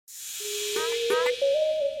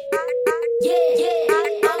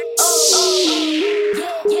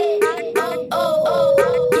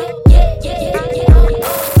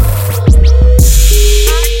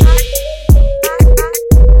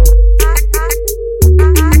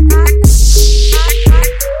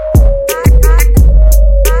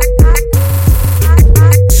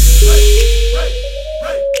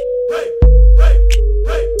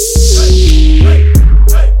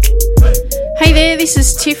This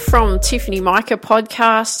is Tiff from Tiffany Micah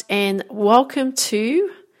Podcast, and welcome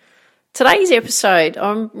to today's episode.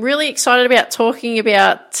 I'm really excited about talking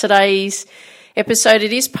about today's episode.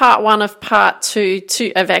 It is part one of part two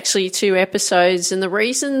of actually two episodes, and the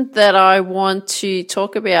reason that I want to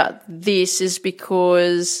talk about this is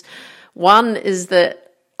because one is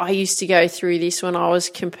that I used to go through this when I was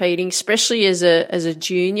competing, especially as a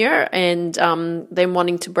junior, and then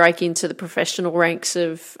wanting to break into the professional ranks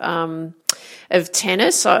of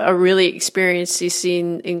tennis. I really experienced this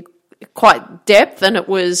in quite depth, and it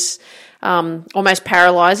was almost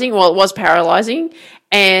paralysing. Well, it was paralysing,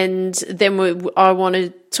 and then I want to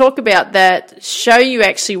talk about that, show you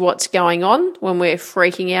actually what's going on when we're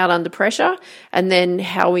freaking out under pressure, and then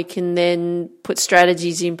how we can then put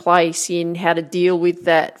strategies in place in how to deal with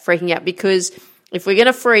that freaking out. Because if we're going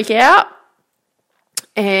to freak out,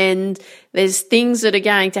 and there's things that are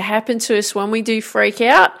going to happen to us when we do freak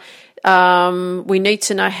out, we need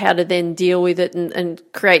to know how to then deal with it and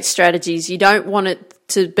create strategies. You don't want it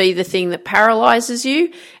to be the thing that paralyzes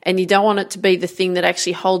you, and you don't want it to be the thing that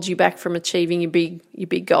actually holds you back from achieving your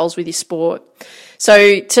big goals with your sport.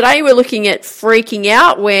 So today we're looking at freaking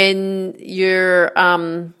out when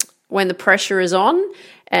when the pressure is on.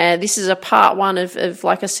 This is a part one of,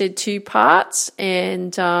 like I said, two parts,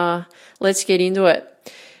 and let's get into it.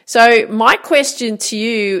 So my question to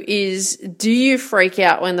you is, do you freak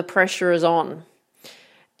out when the pressure is on?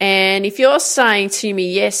 And if you're saying to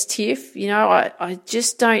me, yes, Tiff, I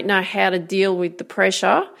just don't know how to deal with the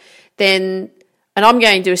pressure, then, and I'm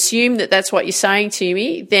going to assume that that's what you're saying to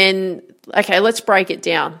me, then, okay, let's break it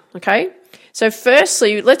down, okay? So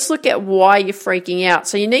firstly, let's look at why you're freaking out.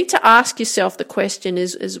 So you need to ask yourself the question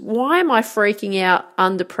is why am I freaking out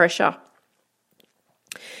under pressure?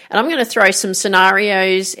 And I'm going to throw some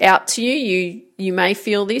scenarios out to you. You may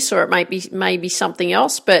feel this, or it may be something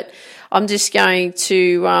else, but I'm just going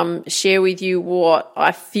to share with you what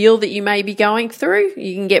I feel that you may be going through.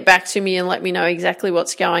 You can get back to me and let me know exactly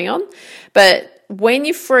what's going on. But when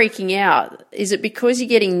you're freaking out, is it because you're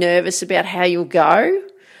getting nervous about how you'll go?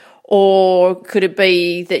 Or could it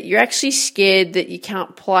be that you're actually scared that you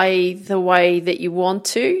can't play the way that you want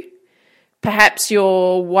to? Perhaps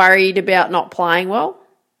you're worried about not playing well.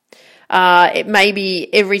 It may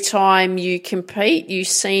be every time you compete, you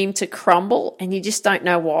seem to crumble and you just don't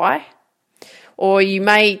know why. Or you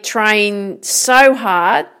may train so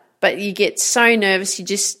hard, but you get so nervous you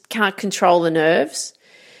just can't control the nerves.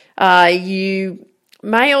 You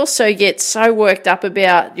may also get so worked up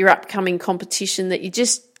about your upcoming competition that you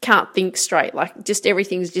just can't think straight, like just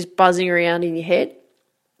everything's just buzzing around in your head.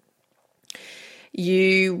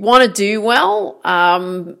 You want to do well,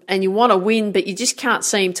 and you want to win, but you just can't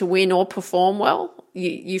seem to win or perform well.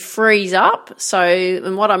 You freeze up. So,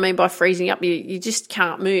 and what I mean by freezing up, you just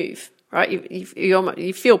can't move, right?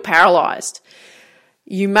 You feel paralyzed.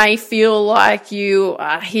 You may feel like you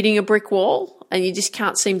are hitting a brick wall and you just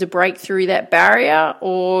can't seem to break through that barrier,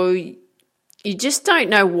 or you just don't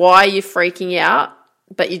know why you're freaking out,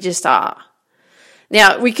 but you just are.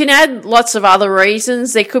 Now, we can add lots of other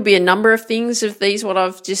reasons. There could be a number of things of these, what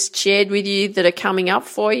I've just shared with you, that are coming up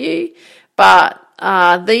for you. But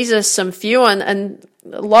these are some few, and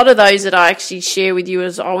a lot of those that I actually share with you,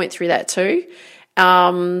 as I went through that too.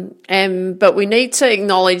 But we need to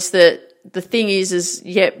acknowledge that the thing is,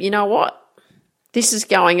 yep, you know what? This is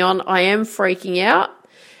going on. I am freaking out.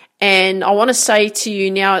 And I want to say to you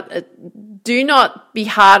now, do not be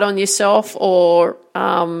hard on yourself, or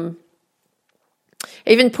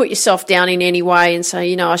even put yourself down in any way and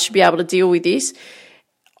say, I should be able to deal with this.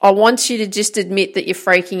 I want you to just admit that you're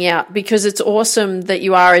freaking out, because it's awesome that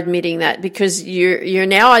you are admitting that, because you're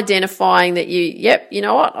now identifying that you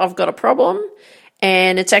know what, I've got a problem.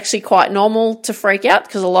 And it's actually quite normal to freak out,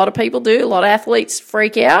 because a lot of people do. A lot of athletes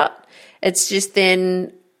freak out. It's just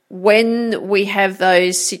then when we have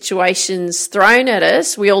those situations thrown at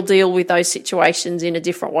us, we all deal with those situations in a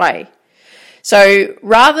different way. So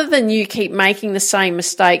rather than you keep making the same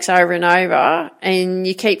mistakes over and over and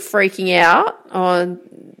you keep freaking out,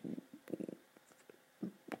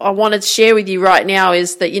 I wanted to share with you right now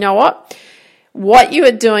is that, you know what you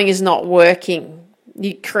are doing is not working.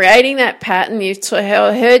 you're creating that pattern. You've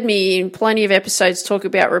heard me in plenty of episodes talk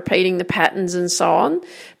about repeating the patterns and so on.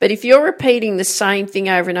 But if you're repeating the same thing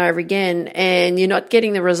over and over again and you're not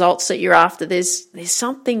getting the results that you're after, there's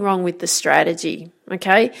something wrong with the strategy,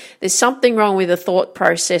 okay? There's something wrong with the thought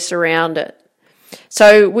process around it.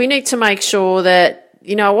 So we need to make sure that,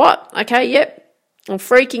 you know what, okay, yep, I'm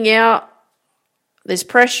freaking out. There's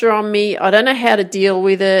pressure on me. I don't know how to deal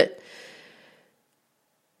with it.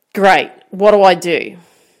 Great. What do I do?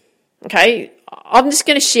 Okay, I'm just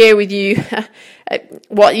going to share with you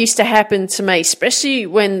what used to happen to me, especially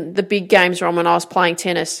when the big games were on when I was playing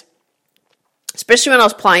tennis, especially when I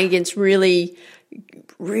was playing against really,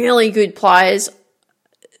 really good players.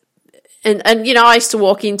 And you know, I used to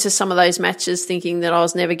walk into some of those matches thinking that I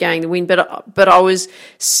was never going to win, but I was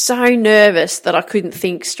so nervous that I couldn't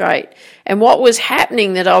think straight. And what was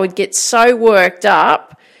happening that I would get so worked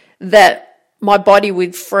up that my body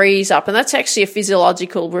would freeze up. And that's actually a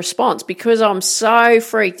physiological response. Because I'm so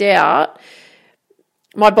freaked out,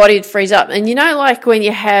 my body would freeze up. And you know, like when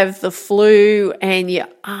you have the flu and your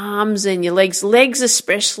arms and your legs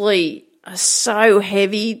especially are so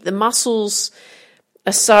heavy, the muscles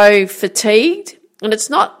are so fatigued. And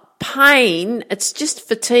it's not pain, it's just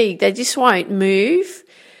fatigue. They just won't move.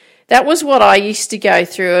 That was what I used to go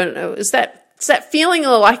through. And it's that feeling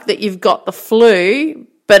like that you've got the flu,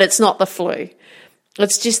 but it's not the flu.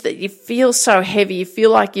 It's just that you feel so heavy. You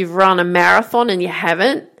feel like you've run a marathon and you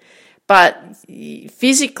haven't, but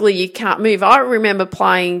physically you can't move. I remember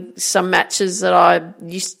playing some matches that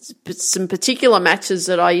some particular matches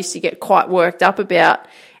that I used to get quite worked up about,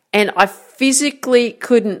 and I physically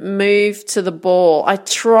couldn't move to the ball. I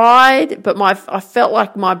tried, but I felt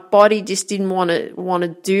like my body just didn't want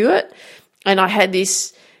to do it, and I had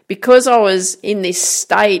this. Because I was in this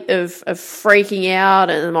state of freaking out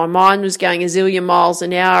and my mind was going a zillion miles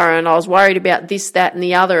an hour and I was worried about this, that and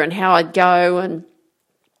the other and how I'd go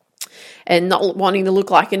and not wanting to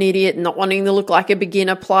look like an idiot and not wanting to look like a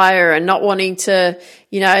beginner player and not wanting to,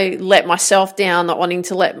 you know, let myself down, not wanting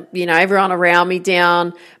to let, you know, everyone around me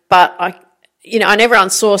down. But and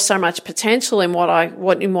everyone saw so much potential in what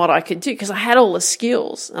I could do because I had all the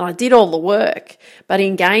skills and I did all the work. But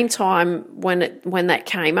in game time, when that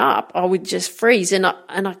came up, I would just freeze and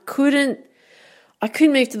I couldn't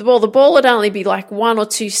move to the ball. The ball would only be like 1 or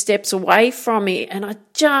 2 steps away from me, and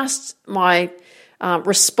my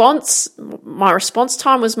response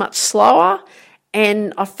time was much slower,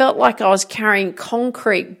 and I felt like I was carrying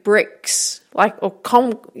concrete bricks, worse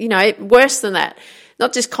than that.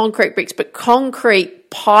 Not just concrete bricks, but concrete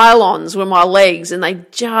pylons were my legs, and they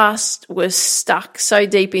just were stuck so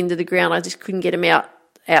deep into the ground. I just couldn't get them out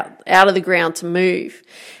of the ground to move.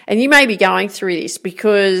 And you may be going through this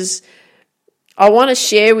because I want to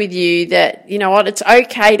share with you that, you know what, it's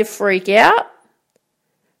okay to freak out,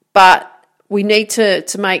 but we need to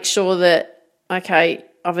make sure that, okay,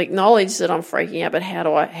 I've acknowledged that I'm freaking out, but how do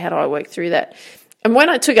I work through that? And when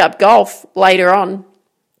I took up golf later on,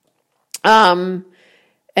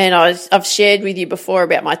 and I've shared with you before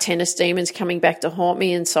about my tennis demons coming back to haunt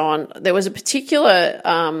me and so on. There was a particular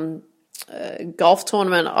golf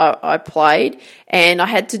tournament I played, and I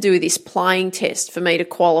had to do this playing test for me to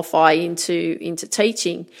qualify into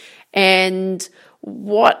teaching. And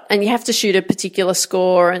you have to shoot a particular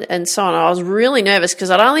score and so on. I was really nervous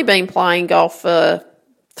because I'd only been playing golf for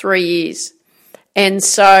 3 years. And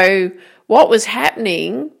so what was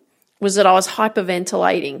happening was that I was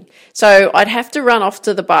hyperventilating. So I'd have to run off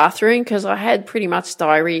to the bathroom because I had pretty much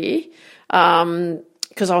diarrhea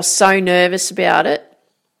because I was so nervous about it.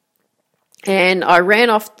 And I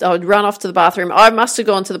would run off to the bathroom. I must have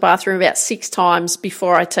gone to the bathroom about 6 times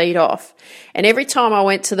before I teed off. And every time I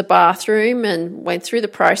went to the bathroom and went through the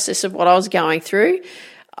process of what I was going through,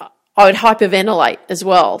 I would hyperventilate as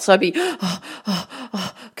well. So I'd be,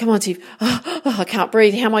 come on, Tiff, I can't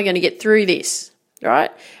breathe. How am I going to get through this?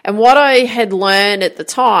 Right? And what I had learned at the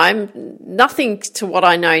time, nothing to what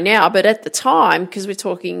I know now, but at the time, because we're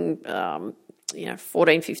talking,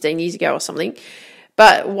 14, 15 years ago or something,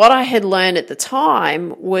 but what I had learned at the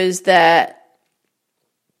time was that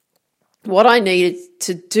what I needed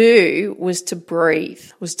to do was to breathe,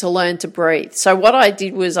 was to learn to breathe. So what I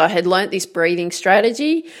did was I had learnt this breathing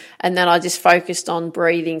strategy, and then I just focused on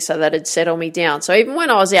breathing so that it'd settle me down. So even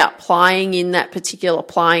when I was out playing in that particular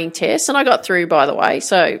playing test, and I got through, by the way,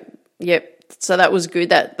 so that was good.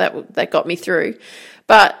 That got me through.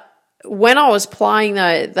 But when I was playing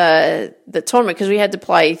the tournament, because we had to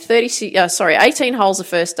play 18 holes the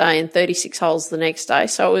first day and 36 holes the next day,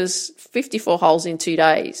 so it was 54 holes in 2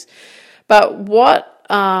 days. But what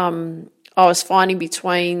I was finding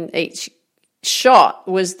between each shot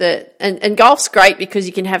was that, and golf's great because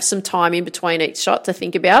you can have some time in between each shot to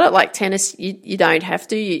think about it. Like tennis, you don't have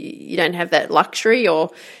to, you don't have that luxury,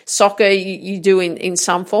 or soccer, you do in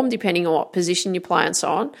some form, depending on what position you play and so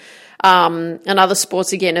on. And other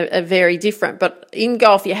sports, again, are very different. But in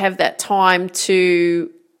golf, you have that time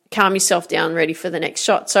to calm yourself down, ready for the next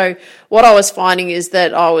shot. So what I was finding is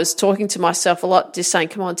that I was talking to myself a lot, just saying,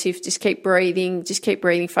 come on, Tiff, just keep breathing,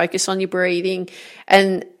 focus on your breathing.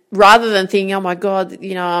 And rather than thinking, oh my God,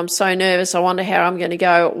 I'm so nervous, I wonder how I'm going to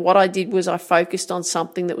go, what I did was I focused on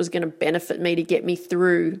something that was going to benefit me to get me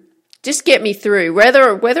through. Just get me through.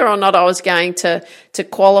 Whether or not I was going to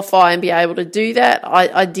qualify and be able to do that,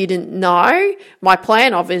 I didn't know. My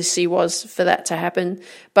plan obviously was for that to happen,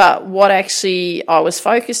 but what actually I was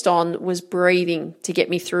focused on was breathing to get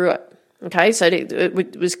me through it. Okay, so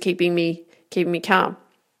it was keeping me calm.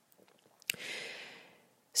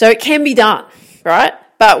 So it can be done, right?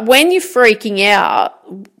 But when you're freaking out,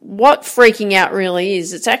 what freaking out really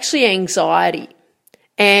is, it's actually anxiety.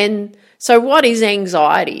 And so what is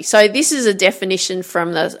anxiety? So this is a definition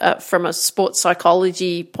from a sports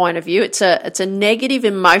psychology point of view. It's a negative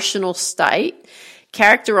emotional state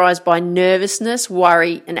characterized by nervousness,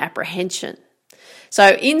 worry, and apprehension. So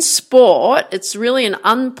in sport, it's really an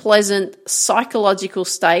unpleasant psychological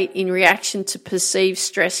state in reaction to perceived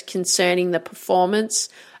stress concerning the performance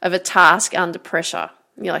of a task under pressure.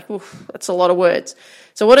 You're like, oof, that's a lot of words.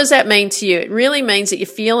 So what does that mean to you? It really means that you're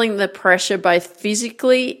feeling the pressure both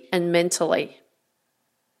physically and mentally.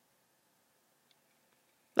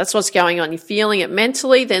 That's what's going on. You're feeling it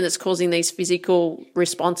mentally, then it's causing these physical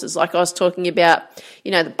responses. Like I was talking about,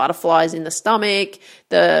 the butterflies in the stomach,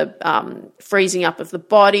 the freezing up of the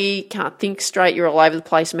body, can't think straight, you're all over the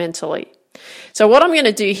place mentally. So what I'm going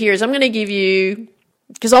to do here is I'm going to give you,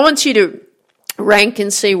 because I want you to rank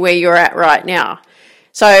and see where you're at right now.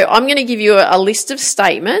 So I'm going to give you a list of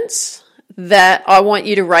statements that I want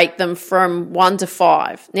you to rate them from 1 to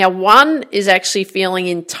 5. Now, 1 is actually feeling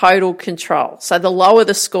in total control. So the lower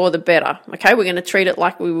the score, the better. Okay, we're going to treat it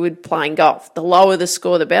like we would playing golf. The lower the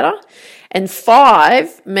score, the better. And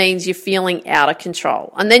 5 means you're feeling out of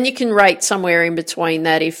control. And then you can rate somewhere in between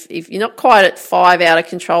that. If you're not quite at 5 out of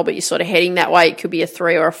control, but you're sort of heading that way, it could be a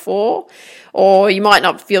 3 or a 4. Or you might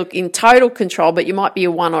not feel in total control, but you might be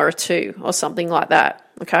a 1 or a 2 or something like that,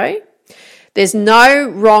 okay? There's no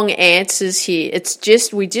wrong answers here. It's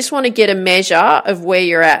just, we just want to get a measure of where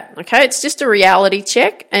you're at, okay? It's just a reality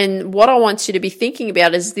check. And what I want you to be thinking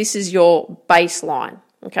about is this is your baseline,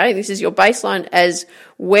 okay? This is your baseline as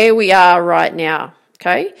where we are right now,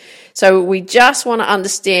 okay? So we just want to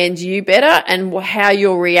understand you better and how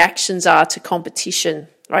your reactions are to competition,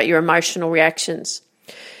 right? Your emotional reactions.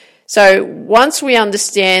 So once we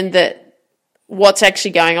understand that what's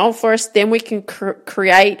actually going on for us, then we can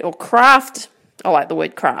create or craft, I like the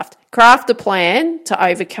word craft a plan to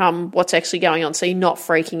overcome what's actually going on so you're not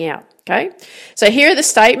freaking out, okay? So here are the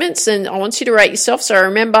statements, and I want you to rate yourself. So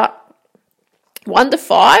remember, 1 to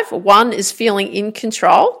 5, 1 is feeling in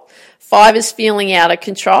control, 5 is feeling out of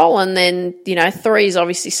control, and then, 3 is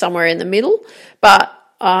obviously somewhere in the middle, but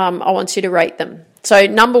I want you to rate them. So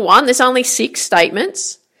number 1, there's only 6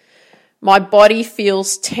 statements. My body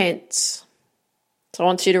feels tense. So I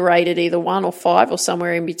want you to rate it either 1 or 5 or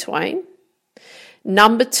somewhere in between.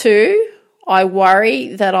 Number 2, I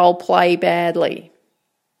worry that I'll play badly.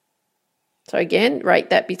 So again,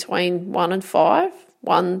 rate that between 1 and 5.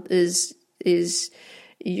 1 is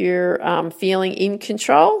you're feeling in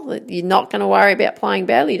control, that you're not going to worry about playing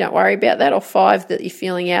badly, you don't worry about that. Or 5, that you're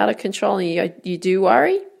feeling out of control and you do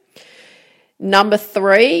worry. Number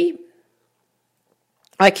 3,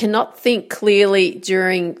 I cannot think clearly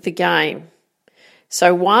during the game.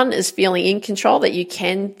 So 1 is feeling in control, that you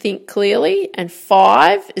can think clearly, and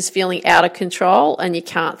 5 is feeling out of control and you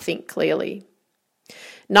can't think clearly.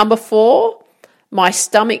 Number 4, my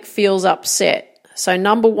stomach feels upset. So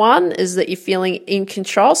number 1 is that you're feeling in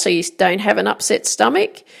control, so you don't have an upset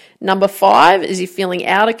stomach. Number 5 is you're feeling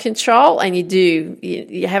out of control and you do.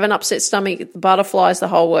 You have an upset stomach, the butterflies, the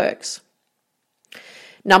whole works.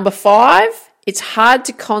 Number 5, it's hard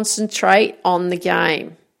to concentrate on the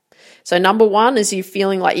game. So number 1 is you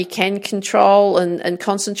feeling like you can control and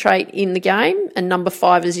concentrate in the game, and number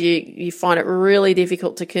 5 is you find it really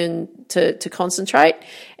difficult to concentrate,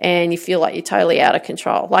 and you feel like you're totally out of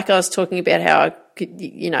control. Like I was talking about how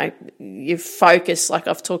you focus, like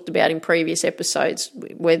I've talked about in previous episodes,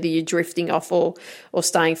 whether you're drifting off or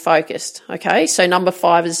staying focused. Okay, so number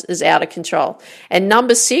 5 is out of control, and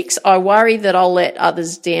number 6, I worry that I'll let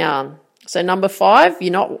others down. So number 5,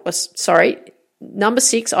 Number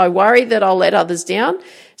 6, I worry that I'll let others down.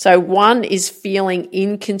 So 1 is feeling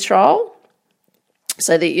in control.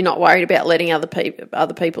 so that you're not worried about letting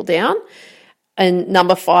other people down. And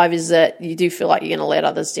number 5 is that you do feel like you're going to let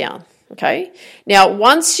others down. Okay. Now,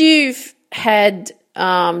 once you've had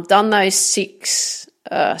done those 6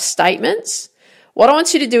 statements, what I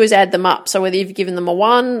want you to do is add them up. So whether you've given them a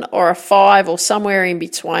 1 or a 5 or somewhere in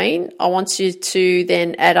between, I want you to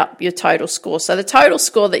then add up your total score. So the total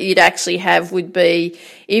score that you'd actually have would be,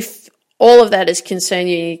 if all of that is concerning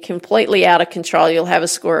you, completely out of control, you'll have a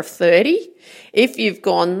score of 30. If you've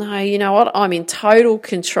gone, no, you know what, I'm in total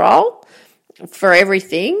control for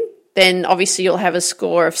everything, then obviously you'll have a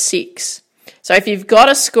score of 6. So if you've got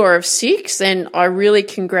a score of 6, then I really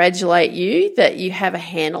congratulate you that you have a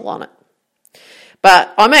handle on it.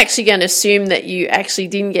 But I'm actually going to assume that you actually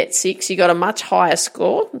didn't get 6. You got a much higher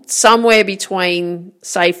score, somewhere between,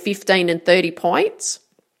 say, 15 and 30 points,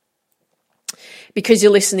 because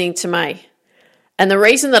you're listening to me. And the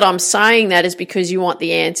reason that I'm saying that is because you want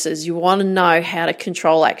the answers. You want to know how to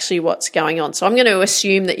control actually what's going on. So I'm going to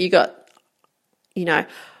assume that you got,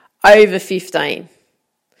 over 15.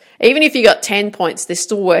 Even if you got 10 points, there's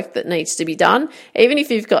still work that needs to be done. Even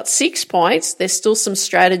if you've got 6 points, there's still some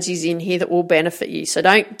strategies in here that will benefit you. So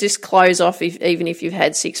don't just close off even if you've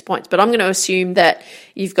had 6 points. But I'm going to assume that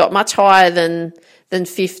you've got much higher than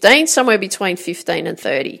 15, somewhere between 15 and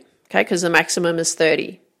 30, okay, because the maximum is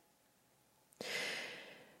 30.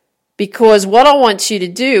 Because what I want you to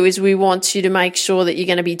do is we want you to make sure that you're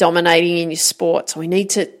going to be dominating in your sport. So we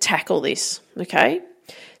need to tackle this, okay?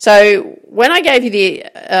 So when I gave you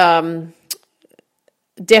the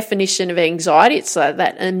definition of anxiety, it's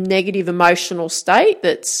that a negative emotional state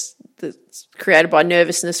that's created by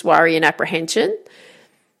nervousness, worry, and apprehension.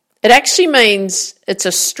 It actually means it's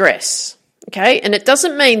a stress, okay? And it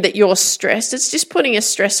doesn't mean that you're stressed. It's just putting a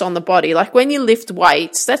stress on the body. Like when you lift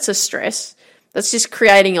weights, that's a stress. That's just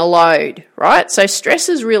creating a load, right? So stress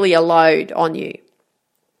is really a load on you.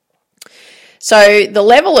 So the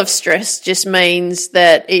level of stress just means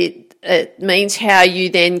that it means how you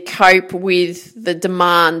then cope with the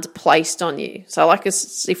demand placed on you. So like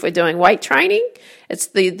if we're doing weight training, it's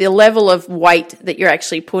the level of weight that you're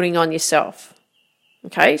actually putting on yourself.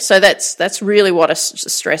 Okay, so that's really what a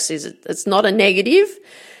stress is. It's not a negative.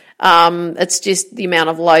 It's just the amount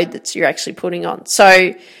of load that you're actually putting on.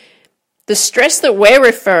 So the stress that we're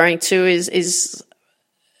referring to is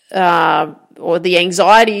or the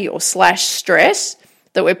anxiety or / stress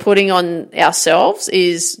that we're putting on ourselves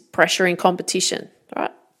is pressure in competition,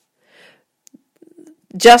 right?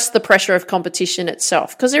 Just the pressure of competition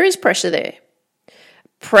itself, because there is pressure there.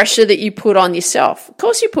 Pressure that you put on yourself. Of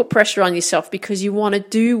course you put pressure on yourself because you want to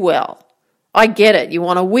do well. I get it. You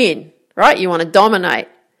want to win, right? You want to dominate.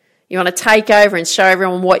 You want to take over and show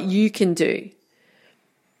everyone what you can do.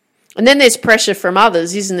 And then there's pressure from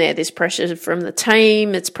others, isn't there? There's pressure from the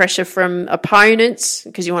team. It's pressure from opponents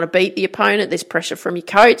because you want to beat the opponent. There's pressure from your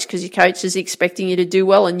coach because your coach is expecting you to do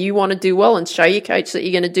well and you want to do well and show your coach that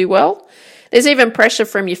you're going to do well. There's even pressure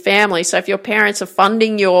from your family. So if your parents are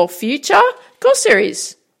funding your future, of course there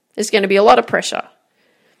is. There's going to be a lot of pressure.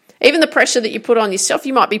 Even the pressure that you put on yourself,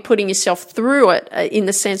 you might be putting yourself through it in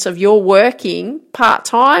the sense of you're working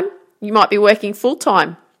part-time. You might be working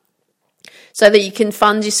full-time, so that you can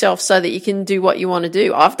fund yourself, so that you can do what you want to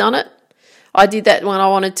do. I've done it. I did that when I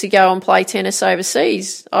wanted to go and play tennis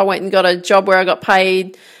overseas. I went and got a job where I got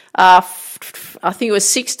paid, I think it was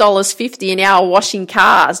 $6.50 an hour washing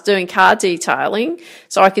cars, doing car detailing,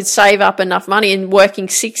 so I could save up enough money and working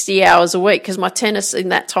 60 hours a week because my tennis in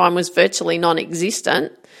that time was virtually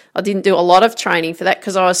non-existent. I didn't do a lot of training for that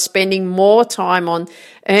because I was spending more time on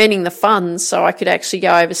earning the funds so I could actually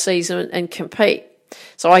go overseas and compete.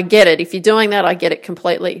 So I get it. If you're doing that, I get it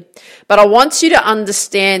completely. But I want you to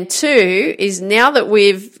understand too, is now that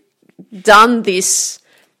we've done this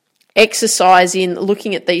exercise in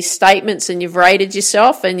looking at these statements and you've rated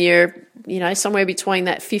yourself and you're, somewhere between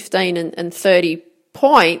that 15 and 30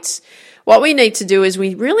 points, what we need to do is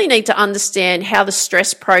we really need to understand how the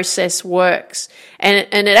stress process works. And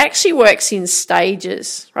it actually works in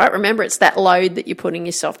stages, right? Remember, it's that load that you're putting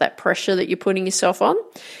yourself, that pressure that you're putting yourself on.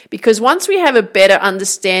 Because once we have a better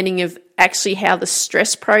understanding of actually how the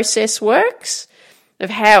stress process works,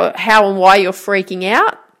 of how and why you're freaking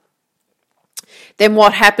out, then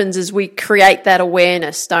what happens is we create that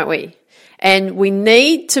awareness, don't we? And we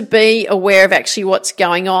need to be aware of actually what's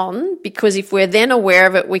going on, because if we're then aware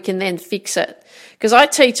of it, we can then fix it. Because I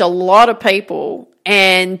teach a lot of people,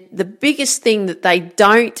 and the biggest thing that they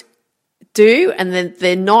don't do and that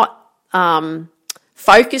they're not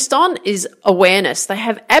focused on is awareness. They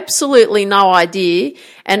have absolutely no idea,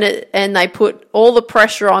 and they put all the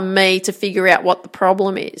pressure on me to figure out what the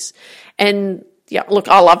problem is. And yeah, look,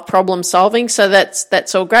 I love problem solving, so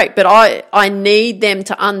that's all great. But I need them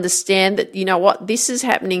to understand that, you know what, this is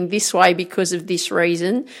happening this way because of this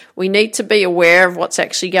reason. We need to be aware of what's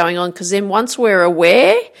actually going on, because then once we're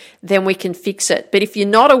aware, then we can fix it. But if you're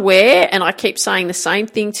not aware, and I keep saying the same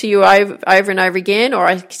thing to you over and over again, or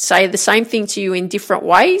I say the same thing to you in different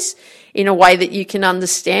ways, in a way that you can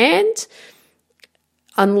understand,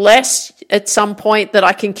 unless at some point that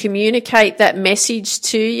I can communicate that message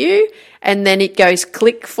to you and then it goes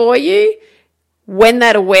click for you, when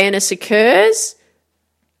that awareness occurs,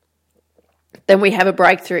 then we have a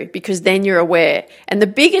breakthrough, because then you're aware. And the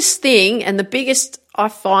biggest thing, I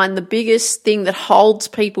find the biggest thing that holds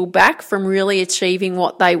people back from really achieving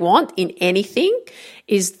what they want in anything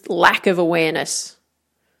is lack of awareness.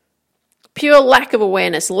 Pure lack of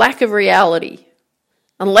awareness, lack of reality.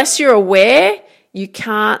 Unless you're aware, you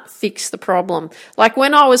can't fix the problem. Like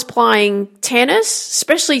when I was playing tennis,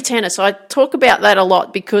 especially tennis, I talk about that a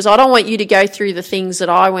lot because I don't want you to go through the things that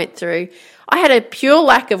I went through. I had a pure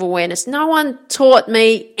lack of awareness. No one taught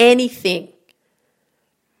me anything.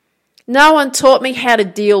 No one taught me how to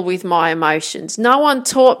deal with my emotions. No one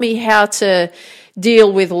taught me how to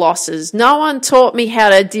deal with losses. No one taught me how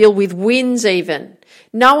to deal with wins even.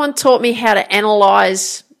 No one taught me how to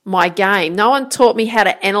analyse my game. No one taught me how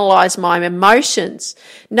to analyse my emotions.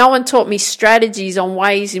 No one taught me strategies on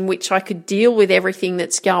ways in which I could deal with everything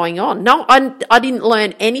that's going on. No, I didn't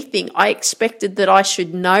learn anything. I expected that I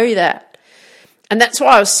should know that. And that's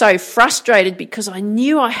why I was so frustrated, because I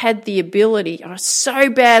knew I had the ability. I so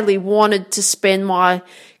badly wanted to spend my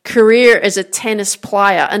career as a tennis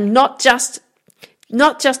player, and not just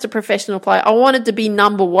a professional player. I wanted to be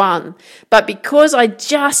number one. But because I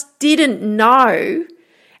just didn't know,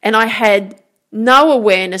 and I had no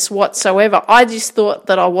awareness whatsoever, I just thought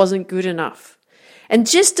that I wasn't good enough. And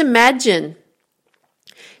just imagine,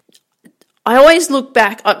 I always look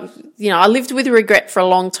back, I lived with regret for a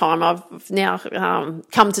long time. I've now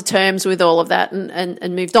come to terms with all of that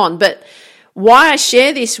and moved on. But why I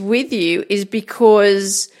share this with you is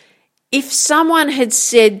because if someone had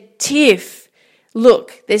said, Tiff,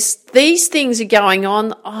 look, these things are going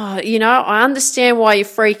on. I understand why you're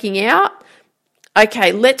freaking out.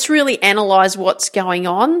 Okay, let's really analyse what's going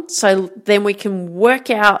on, so then we can work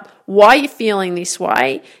out why you're feeling this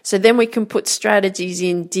way, so then we can put strategies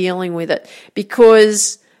in dealing with it,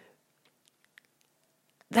 because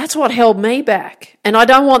that's what held me back, and I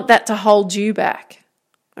don't want that to hold you back,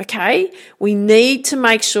 okay? We need to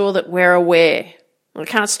make sure that we're aware. I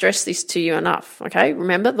can't stress this to you enough, okay?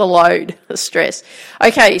 Remember the load, the stress.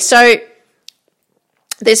 Okay, so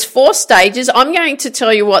there's 4 stages. I'm going to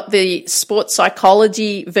tell you what the sports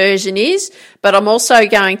psychology version is, but I'm also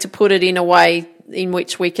going to put it in a way in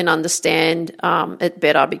which we can understand it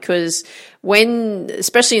better, because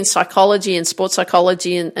especially in psychology and sports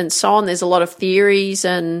psychology and so on, there's a lot of theories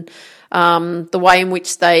and the way in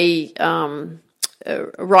which they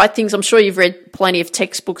write things. I'm sure you've read plenty of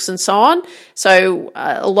textbooks and so on. So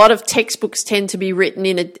a lot of textbooks tend to be written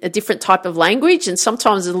in a different type of language, and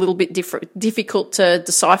sometimes a little bit difficult to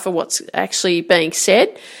decipher what's actually being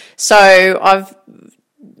said. So I've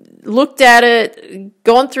looked at it,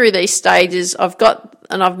 gone through these stages.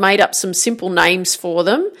 I've made up some simple names for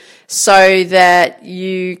them so that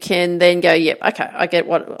you can then go, yep, okay, I get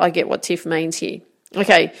what Tiff means here.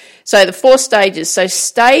 Okay, so the 4 stages. So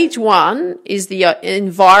stage 1 is the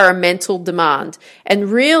environmental demand. And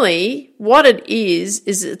really what it is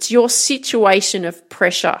it's your situation of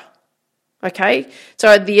pressure. Okay,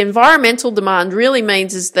 so the environmental demand really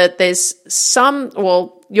means is that there's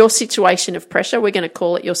your situation of pressure. We're going to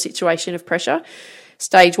call it your situation of pressure,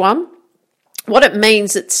 stage 1. What it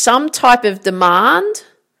means, it's some type of demand,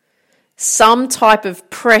 some type of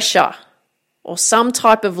pressure, or some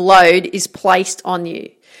type of load is placed on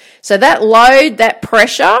you. So that load, that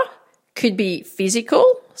pressure could be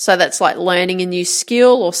physical. So that's like learning a new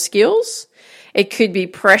skill or skills. It could be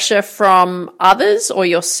pressure from others or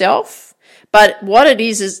yourself. But what it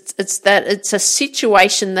is it's a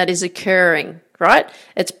situation that is occurring, right?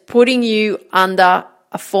 It's putting you under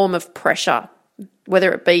a form of pressure,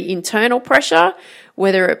 whether it be internal pressure,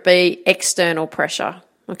 whether it be external pressure,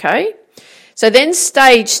 okay? So then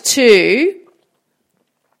stage 2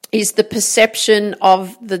 is the perception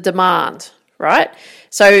of the demand, right?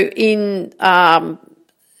 So in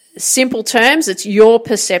simple terms, it's your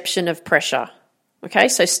perception of pressure. Okay,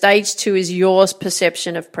 so stage 2 is your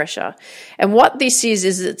perception of pressure. And what this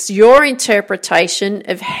is it's your interpretation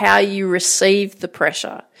of how you receive the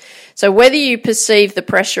pressure. So whether you perceive the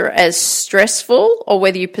pressure as stressful or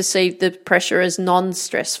whether you perceive the pressure as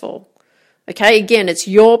non-stressful. Okay, again, it's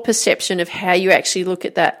your perception of how you actually look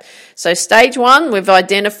at that. So stage 1, we've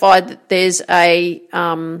identified that there's a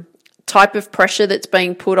type of pressure that's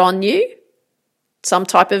being put on you, some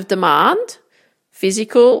type of demand,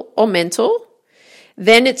 physical or mental.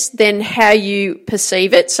 Then it's how you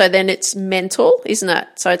perceive it. So then it's mental, isn't it?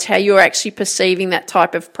 So it's how you're actually perceiving that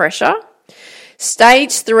type of pressure.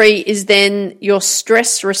 Stage 3 is then your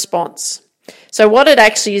stress response. So what it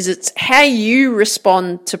actually is, it's how you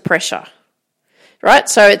respond to pressure, right?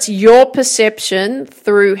 So it's your perception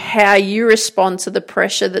through how you respond to the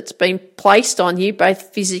pressure that's been placed on you,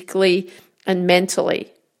 both physically and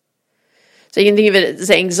mentally. So you can think of it as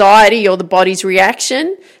anxiety or the body's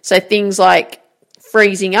reaction. So things like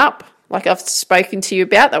freezing up, like I've spoken to you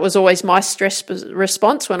about, that was always my stress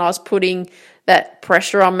response when I was putting that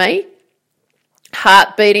pressure on me.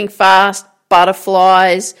 Heart beating fast,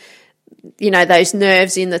 butterflies, those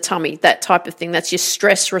nerves in the tummy, that type of thing. That's your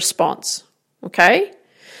stress response, okay?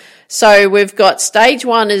 So we've got stage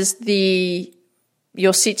 1 is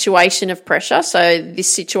your situation of pressure. So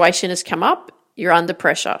this situation has come up, you're under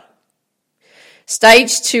pressure.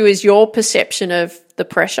 Stage 2 is your perception of the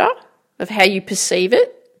pressure, of how you perceive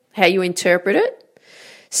it, how you interpret it.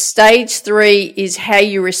 Stage 3 is how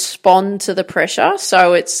you respond to the pressure.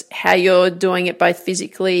 So it's how you're doing it both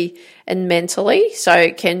physically and mentally. So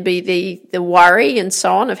it can be the worry and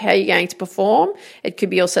so on of how you're going to perform. It could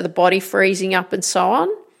be also the body freezing up and so on.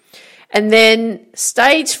 And then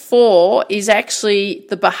stage 4 is actually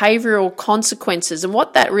the behavioural consequences. And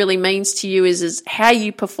what that really means to you is how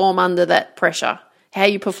you perform under that pressure, how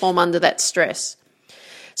you perform under that stress.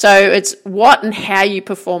 So it's what and how you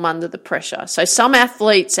perform under the pressure. So some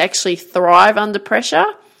athletes actually thrive under pressure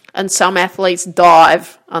and some athletes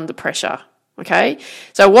dive under pressure, okay?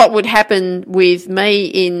 So what would happen with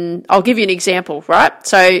me I'll give you an example, right?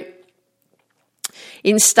 So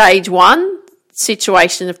in stage 1,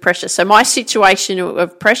 situation of pressure. So my situation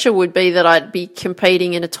of pressure would be that I'd be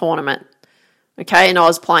competing in a tournament. Okay, and I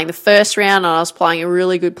was playing the first round and I was playing a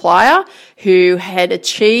really good player who had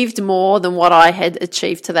achieved more than what I had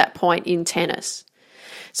achieved to that point in tennis.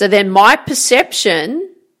 So then my perception,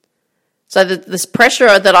 so this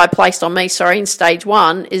pressure that I placed on me, in stage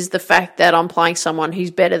 1 is the fact that I'm playing someone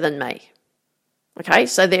who's better than me. Okay,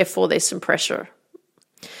 so therefore there's some pressure.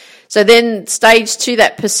 So then stage 2,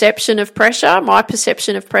 that perception of pressure, my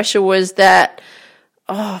perception of pressure was that,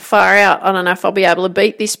 far out, I don't know if I'll be able to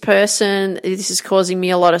beat this person. This is causing me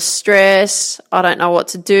a lot of stress. I don't know what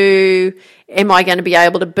to do. Am I going to be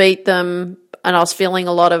able to beat them? And I was feeling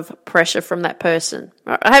a lot of pressure from that person.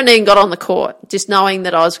 I haven't even got on the court, just knowing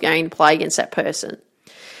that I was going to play against that person.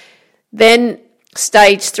 Then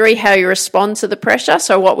stage 3, how you respond to the pressure.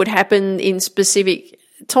 So what would happen in specific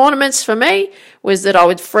tournaments for me was that I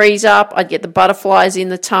would freeze up, I'd get the butterflies in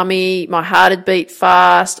the tummy, my heart would beat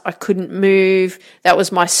fast, I couldn't move. That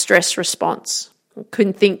was my stress response. I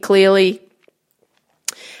couldn't think clearly.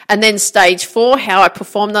 And then stage 4, how I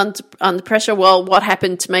performed under pressure. Well, what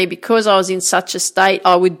happened to me, because I was in such a state,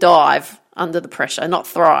 I would dive under the pressure, not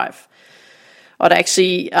thrive. I'd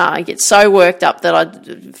actually get so worked up that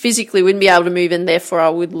I physically wouldn't be able to move and therefore I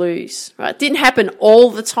would lose. Right? It didn't happen all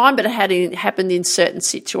the time, but it happened in certain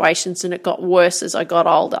situations and it got worse as I got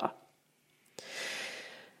older.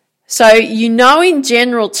 So in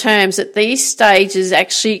general terms that these stages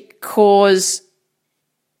actually cause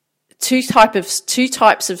two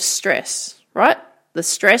types of stress, right? The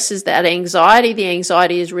stress is that anxiety. The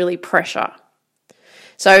anxiety is really pressure.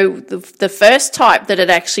 So the first type that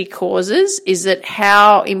it actually causes is that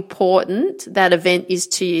how important that event is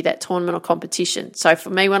to you, that tournament or competition. So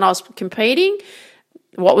for me, when I was competing,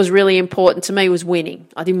 what was really important to me was winning.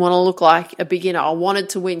 I didn't want to look like a beginner. I wanted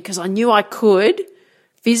to win because I knew I could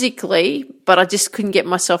physically, but I just couldn't get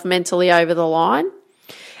myself mentally over the line.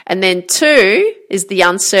 And then 2 is the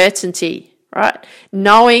uncertainty, right?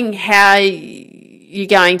 Knowing how you're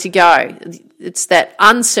going to go. It's that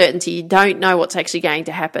uncertainty. You don't know what's actually going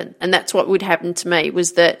to happen. And that's what would happen to me,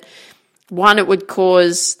 was that, 1, it would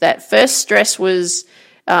cause that first stress was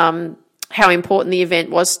how important the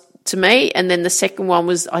event was to me. And then the second one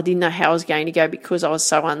was I didn't know how I was going to go because I was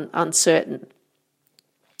so uncertain.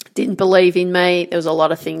 Didn't believe in me. There was a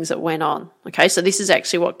lot of things that went on. Okay, so this is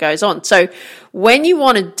actually what goes on. So when you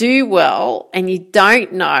want to do well and you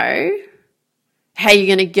don't know how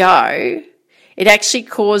you're going to go, it actually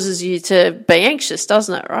causes you to be anxious,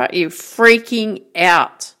 doesn't it, right? You're freaking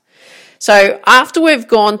out. So after we've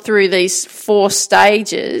gone through these 4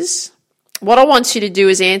 stages, what I want you to do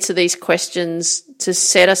is answer these questions to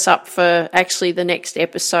set us up for actually the next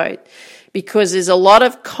episode. because there's a lot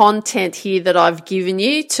of content here that I've given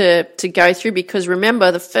you to go through, because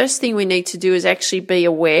remember, the first thing we need to do is actually be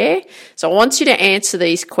aware. So I want you to answer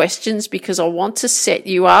these questions because I want to set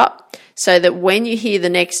you up so that when you hear the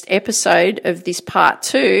next episode of this part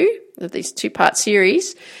 2, of this 2-part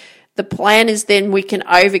series, the plan is then we can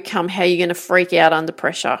overcome how you're going to freak out under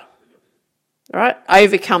pressure. Right?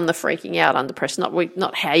 Overcome the freaking out under pressure.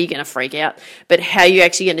 Not how you're going to freak out, but how you're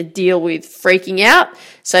actually going to deal with freaking out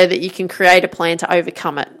so that you can create a plan to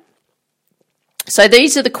overcome it. So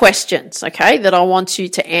these are the questions, okay, that I want you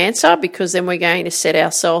to answer, because then we're going to set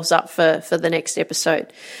ourselves up for the next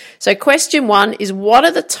episode. So question 1 is, what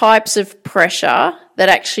are the types of pressure that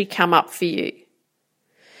actually come up for you?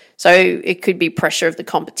 So it could be pressure of the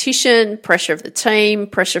competition, pressure of the team,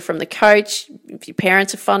 pressure from the coach, if your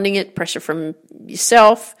parents are funding it, pressure from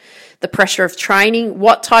yourself, the pressure of training.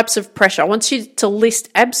 What types of pressure? I want you to list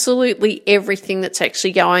absolutely everything that's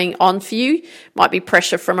actually going on for you. Might be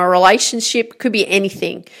pressure from a relationship, could be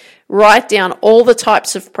anything. Write down all the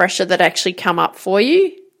types of pressure that actually come up for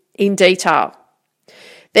you in detail.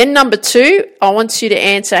 Then number 2, I want you to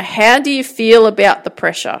answer, how do you feel about the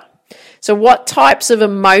pressure? So what types of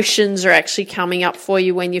emotions are actually coming up for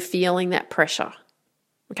you when you're feeling that pressure?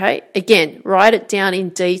 Okay, again, write it down in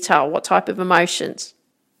detail. What type of emotions?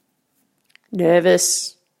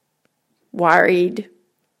 Nervous, worried,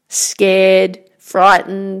 scared,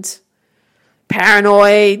 frightened,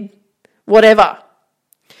 paranoid, whatever.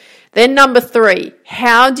 Then number 3,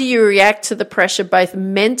 how do you react to the pressure both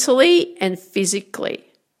mentally and physically?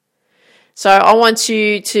 So I want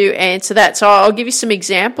you to answer that. So I'll give you some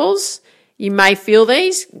examples. You may feel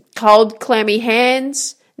these: cold, clammy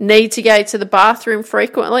hands, need to go to the bathroom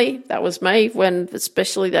frequently. That was me when,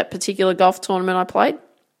 especially that particular golf tournament I played.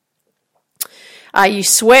 You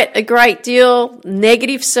sweat a great deal,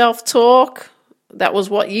 negative self-talk. That was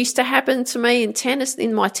what used to happen to me in tennis,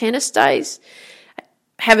 in my tennis days.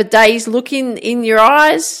 Have a dazed look in your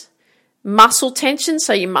eyes, muscle tension,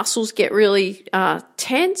 so your muscles get really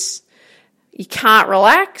tense. You can't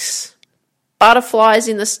relax. Butterflies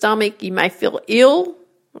in the stomach. You may feel ill,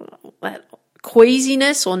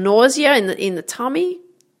 queasiness or nausea in the tummy.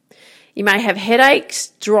 You may have headaches,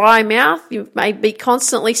 dry mouth. You may be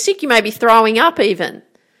constantly sick. You may be throwing up even.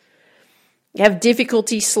 You have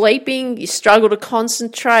difficulty sleeping. You struggle to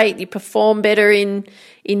concentrate. You perform better in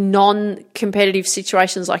non-competitive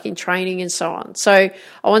situations like in training and so on. So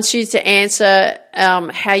I want you to answer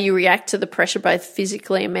how you react to the pressure both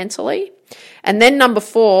physically and mentally. And then number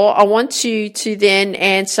 4, I want you to then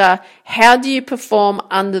answer, how do you perform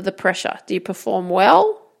under the pressure? Do you perform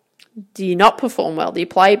well? Do you not perform well? Do you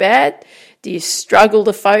play bad? Do you struggle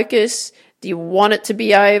to focus? Do you want it to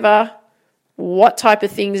be over? What type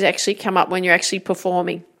of things actually come up when you're actually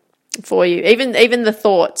performing for you? Even the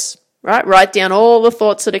thoughts, right? Write down all the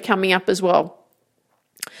thoughts that are coming up as well.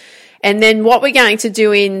 And then what we're going to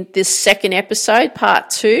do in this second episode, part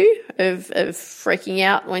 2 of freaking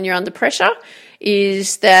out when you're under pressure,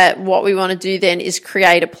 is that what we want to do then is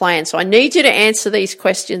create a plan. So I need you to answer these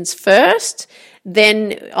questions first.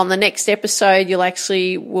 Then on the next episode,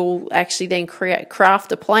 we'll actually then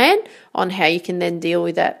craft a plan on how you can then deal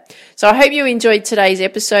with that. So I hope you enjoyed today's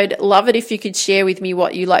episode. Love it if you could share with me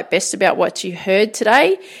what you like best about what you heard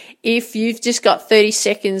today. If you've just got 30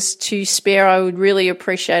 seconds to spare, I would really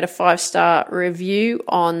appreciate a 5-star review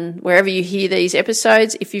on wherever you hear these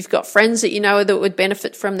episodes. If you've got friends that you know that would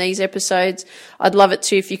benefit from these episodes, I'd love it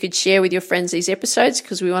too if you could share with your friends these episodes,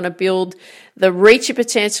 because we want to build the Reach Your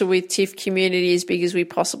Potential with Tiff community as big as we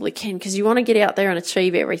possibly can, because you want to get out there and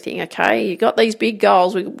achieve everything, okay? You've got these big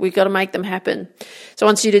goals. We've got to make them happen. So I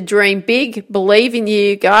want you to dream big, believe in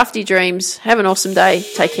you, go after your dreams. Have an awesome day.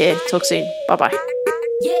 Take care. Talk soon. Bye-bye.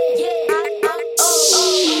 Yeah, yeah.